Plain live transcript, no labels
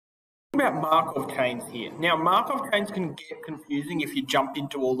About Markov chains here. Now, Markov chains can get confusing if you jump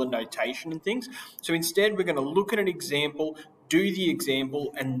into all the notation and things. So instead, we're going to look at an example, do the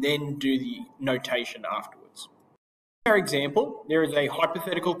example, and then do the notation afterwards. In our example, there is a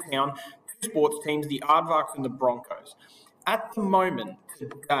hypothetical town, two sports teams, the Aardvarks and the Broncos. At the moment,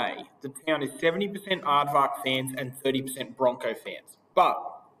 today, the town is 70% Aardvark fans and 30% Bronco fans. But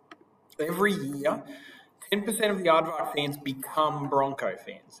every year, 10% of the Aardvark fans become Bronco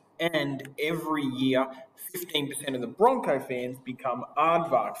fans. And every year, 15% of the Bronco fans become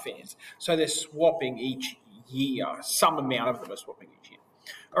Aardvark fans. So they're swapping each year. Some amount of them are swapping each year.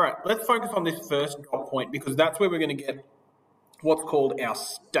 All right, let's focus on this first dot point because that's where we're going to get what's called our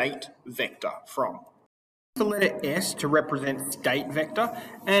state vector from. The letter S to represent state vector,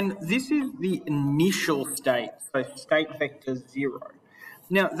 and this is the initial state, so state vector 0.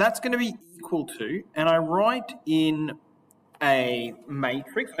 Now, that's going to be equal to, and I write in a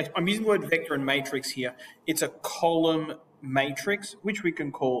matrix. I'm using the word vector and matrix here. It's a column matrix, which we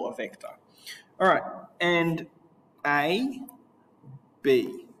can call a vector. All right, and A,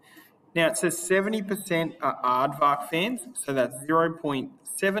 B. Now, it says 70% are Aardvark fans, so that's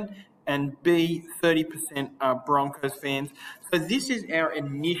 0.7, and B, 30% are Broncos fans. So this is our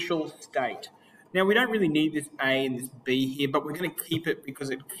initial state. Now, we don't really need this A and this B here, but we're going to keep it because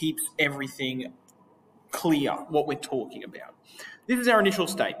it keeps everything clear, what we're talking about. This is our initial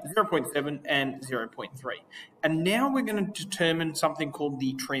state, 0.7 and 0.3. And now we're going to determine something called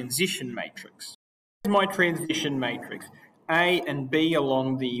the transition matrix. This is my transition matrix. A and B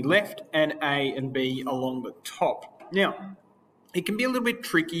along the left and A and B along the top. Now, it can be a little bit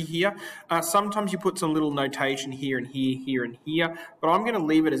tricky here. Sometimes you put some little notation here and here, here and here, but I'm going to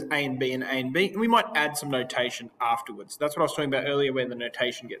leave it as A and B and A and B, and we might add some notation afterwards. That's what I was talking about earlier where the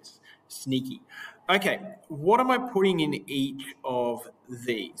notation gets sneaky. Okay, what am I putting in each of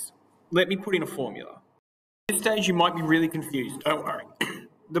these? Let me put in a formula. At this stage, you might be really confused. Don't worry.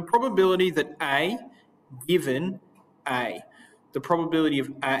 The probability that A given A, the probability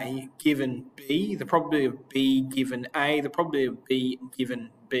of A given B, the probability of B given A, the probability of B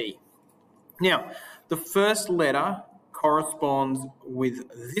given B. Now, the first letter corresponds with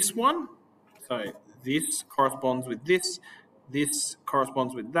this one. So this corresponds with this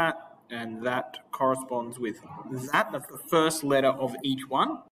corresponds with that, and that corresponds with that. That's the first letter of each one.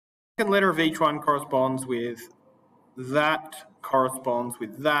 The second letter of each one corresponds with that, corresponds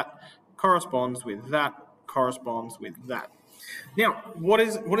with that, corresponds with that, corresponds with that. Now, what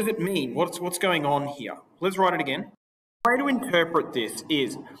does it mean? What's going on here? Let's write it again. The way to interpret this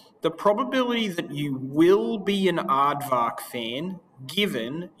is the probability that you will be an Aardvark fan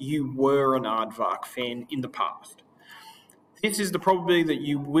given you were an Aardvark fan in the past. This is the probability that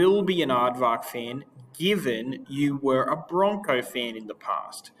you will be an Aardvark fan given you were a Bronco fan in the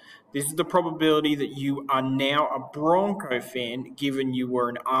past. This is the probability that you are now a Bronco fan given you were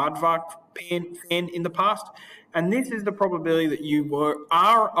an Aardvark fan in the past. And this is the probability that you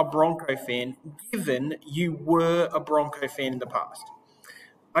are a Bronco fan given you were a Bronco fan in the past.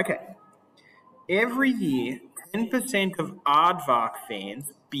 Okay. Every year, 10% of Aardvark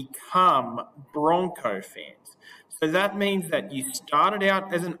fans become Bronco fans. So that means that you started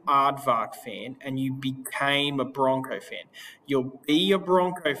out as an Aardvark fan and you became a Bronco fan. You'll be a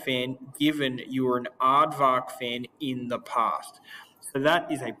Bronco fan given you were an Aardvark fan in the past. So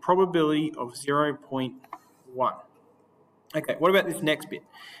that is a probability of 0.1. Okay, what about this next bit?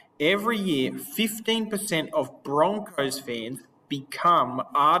 Every year, 15% of Broncos fans become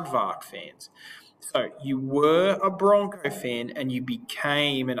Aardvark fans. So you were a Bronco fan and you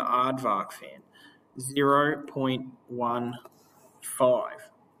became an Aardvark fan. 0.15.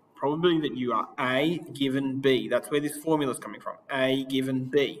 Probability that you are A given B. That's where this formula is coming from. A given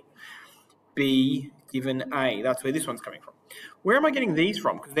B. B given A. That's where this one's coming from. Where am I getting these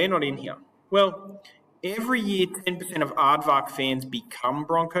from? Because they're not in here. Well, every year 10% of Aardvark fans become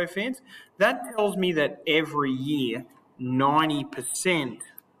Bronco fans. That tells me that every year 90%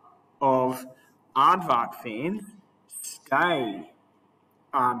 of Aardvark fans stay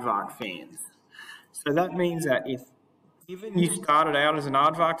Aardvark fans. So that means that if given you started out as an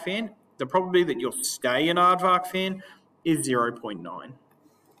Aardvark fan, the probability that you'll stay an Aardvark fan is 0.9.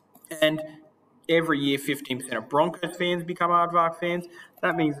 And every year 15% of Broncos fans become Aardvark fans.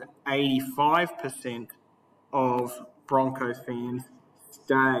 That means that 85% of Broncos fans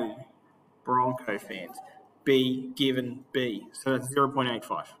stay Bronco fans. B given B. So that's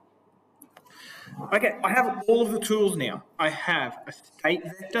 0.85. Okay, I have all of the tools now. I have a state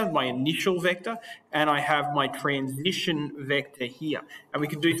vector, my initial vector, and I have my transition vector here. And we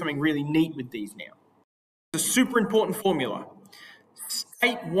can do something really neat with these now. It's a super important formula.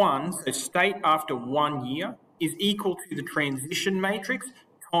 State 1, so state after 1 year, is equal to the transition matrix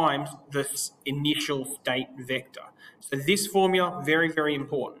times the initial state vector. So this formula, very, very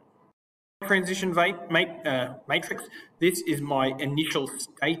important. Transition matrix, this is my initial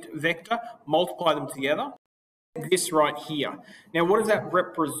state vector, multiply them together, this right here. Now, what does that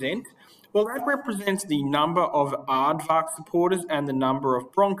represent? Well, that represents the number of Aardvark supporters and the number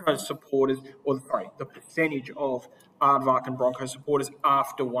of Broncos supporters, or sorry, the percentage of Aardvark and Bronco supporters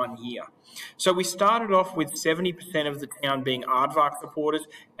after 1 year. So we started off with 70% of the town being Aardvark supporters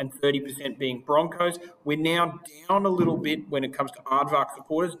and 30% being Broncos. We're now down a little bit when it comes to Aardvark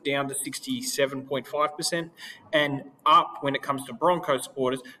supporters, down to 67.5%, and up when it comes to Bronco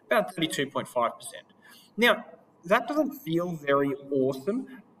supporters, about 32.5%. Now, that doesn't feel very awesome,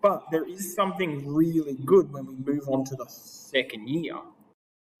 but there is something really good when we move on to the second year.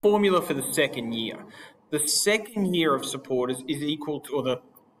 Formula for the second year. The second year of supporters is equal to, or the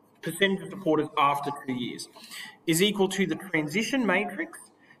percentage of supporters after 2 years, is equal to the transition matrix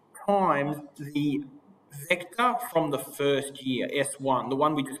times the vector from the first year, S1, the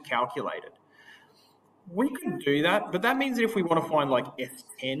one we just calculated. We can do that, but that means that if we want to find like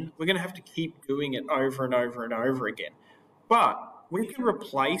S10, we're going to have to keep doing it over and over and over again. But we can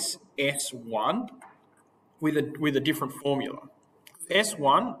replace S1 with a different formula.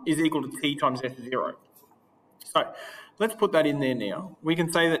 S1 is equal to T times S0. So let's put that in there now. We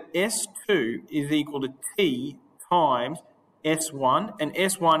can say that S2 is equal to T times S1, and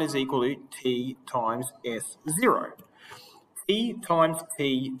S1 is equal to T times S0. T times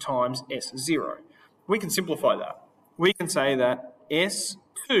T times S0. We can simplify that. We can say that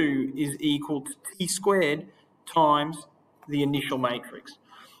S2 is equal to T squared times the initial matrix.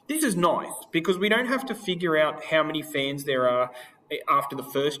 This is nice because we don't have to figure out how many fans there are after the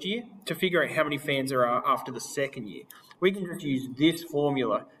first year to figure out how many fans there are after the second year. We can just use this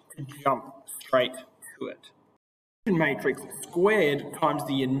formula to jump straight to it. Matrix squared times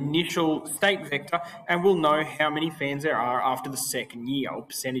the initial state vector, and we'll know how many fans there are after the second year, or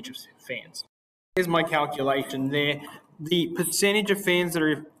percentage of fans. Here's my calculation there. The percentage of fans that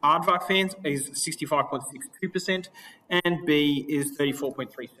are Aardvark fans is 65.62%, and B is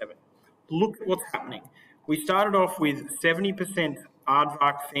 34.37%. Look at what's happening. We started off with 70%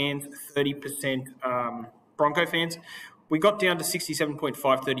 Aardvark fans, 30% Bronco fans. We got down to 67.5,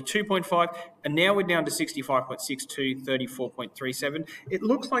 32.5, and now we're down to 65.62, 34.37. It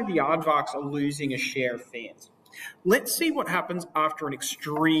looks like the Aardvarks are losing a share of fans. Let's see what happens after an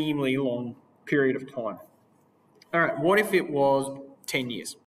extremely long period of time. All right, what if it was 10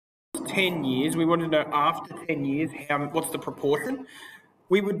 years? 10 years, we want to know after 10 years, what's the proportion?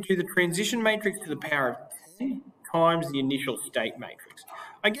 We would do the transition matrix to the power of 10 times the initial state matrix.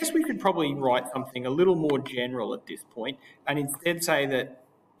 I guess we could probably write something a little more general at this point and instead say that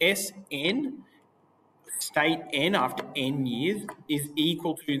Sn, state n after n years, is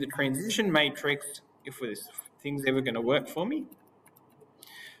equal to the transition matrix, if this thing's ever going to work for me,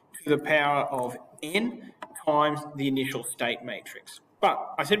 to the power of n times the initial state matrix.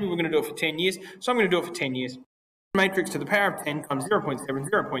 But I said we were going to do it for 10 years, so I'm going to do it for 10 years. Matrix to the power of 10 times 0.7,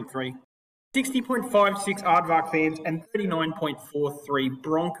 0.3, 60.56 Aardvark fans and 39.43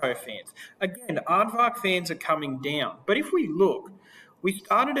 Bronco fans. Again, Aardvark fans are coming down. But if we look, we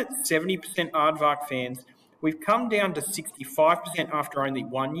started at 70% Aardvark fans. We've come down to 65% after only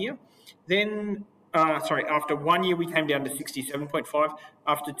 1 year. Then, after 1 year, we came down to 67.5.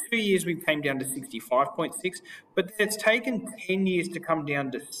 After 2 years, we came down to 65.6. But then it's taken 10 years to come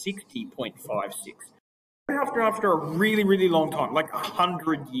down to 60.56. After a really, really long time, like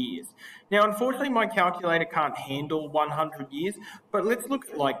 100 years. Now, unfortunately, my calculator can't handle 100 years, but let's look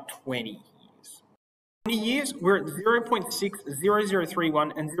at like 20 years. 20 years, we're at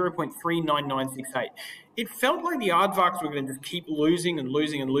 0.60031 and 0.39968. It felt like the Aardvarks were going to just keep losing and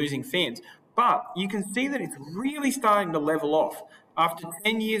losing and losing fans, but you can see that it's really starting to level off. After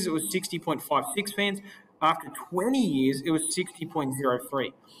 10 years, it was 60.56 fans. After 20 years, it was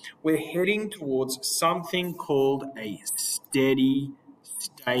 60.03. We're heading towards something called a steady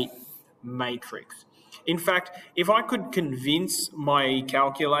state matrix. In fact, if I could convince my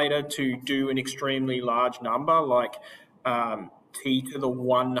calculator to do an extremely large number like t to the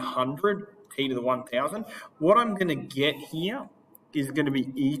 100, t to the 1000, what I'm going to get here is going to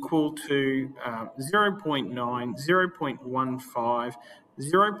be equal to 0.9, 0.15,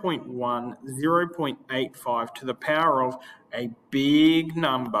 0.1, 0.85 to the power of a big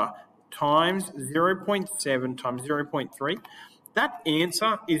number times 0.7 times 0.3. That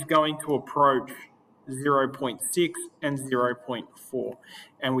answer is going to approach 0.6 and 0.4.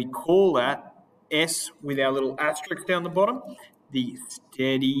 And we call that S with our little asterisk down the bottom. the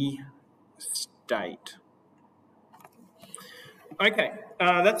steady state. Okay,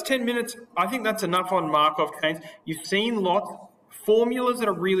 that's 10 minutes. I think that's enough on Markov chains. You've seen lots. Formulas that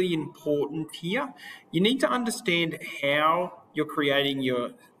are really important here. You need to understand how you're creating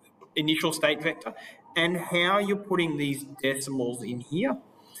your initial state vector and how you're putting these decimals in here.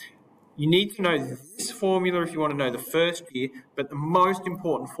 You need to know this formula if you want to know the first year, but the most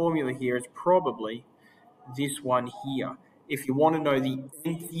important formula here is probably this one here. If you want to know the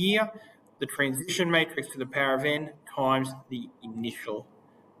nth year, the transition matrix to the power of n times the initial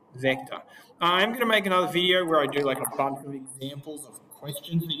vector. I'm going to make another video where I do like a bunch of examples of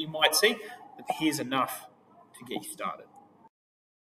questions that you might see, but here's enough to get you started.